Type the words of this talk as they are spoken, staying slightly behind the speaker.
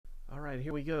right,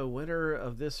 here we go. Winner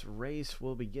of this race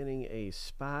will be getting a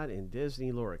spot in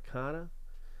Disney Lorcana.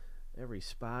 Every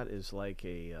spot is like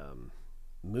a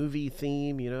movie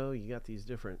theme, you know. You got these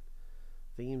different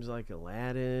themes like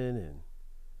Aladdin and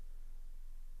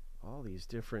all these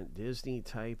different Disney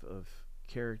type of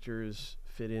characters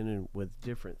fit in with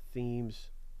different themes.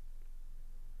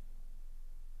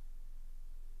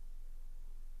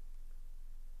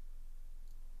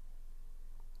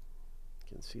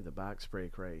 You can see the box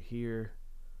break right here.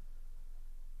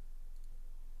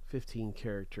 15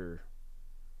 character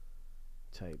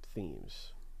type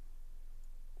themes.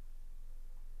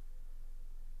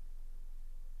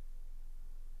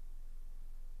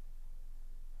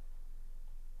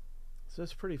 So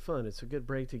it's pretty fun. It's a good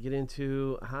break to get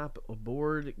into. Hop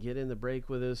aboard, get in the break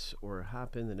with us, or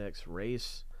hop in the next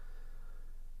race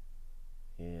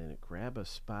and grab a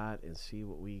spot and see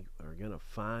what we are going to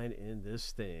find in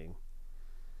this thing.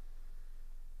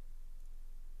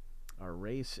 Our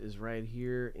race is right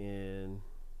here, and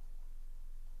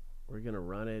we're going to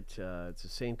run it. It's the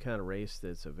same kind of race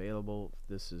that's available.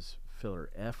 This is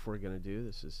filler F we're going to do.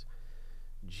 This is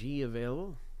G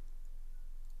available.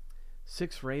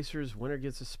 6 racers, winner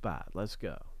gets a spot. Let's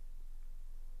go.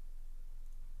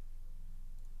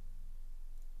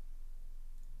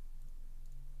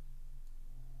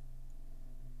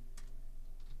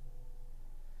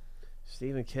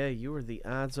 Stephen K., you were the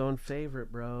odds-on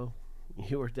favorite, bro.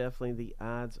 You were definitely the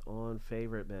odds-on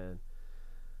favorite, man.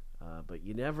 But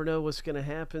you never know what's going to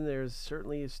happen. There's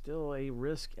certainly still a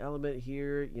risk element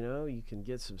here. You know, you can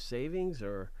get some savings,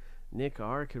 or Nick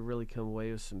R. could really come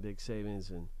away with some big savings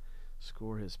and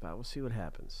score his spot. We'll see what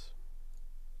happens.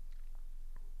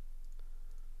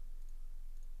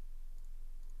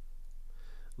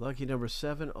 Lucky number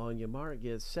 7 on your mark.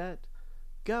 Get set.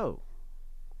 Go.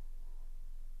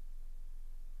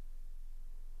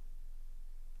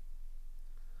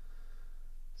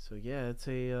 So yeah,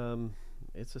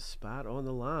 it's a spot on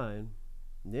the line.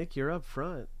 Nick, you're up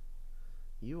front.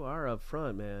 You are up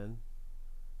front, man.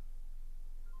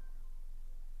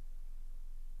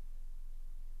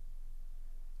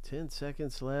 Ten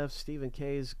seconds left. Stephen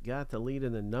K's got the lead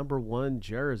in the number 1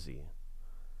 jersey.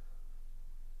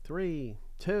 3,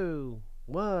 2,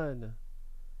 1.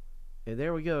 And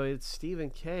there we go. It's Stephen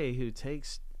K who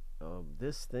takes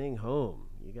this thing home.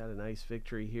 You got a nice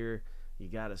victory here. You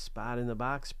got a spot in the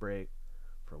box break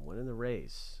from winning the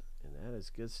race. And that is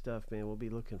good stuff, man. We'll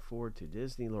be looking forward to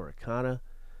Disney Lorcana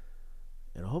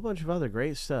and a whole bunch of other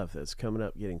great stuff that's coming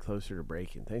up, getting closer to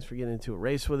breaking. Thanks for getting into a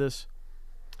race with us.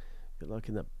 Good luck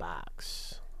in the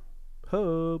box.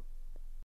 Hope.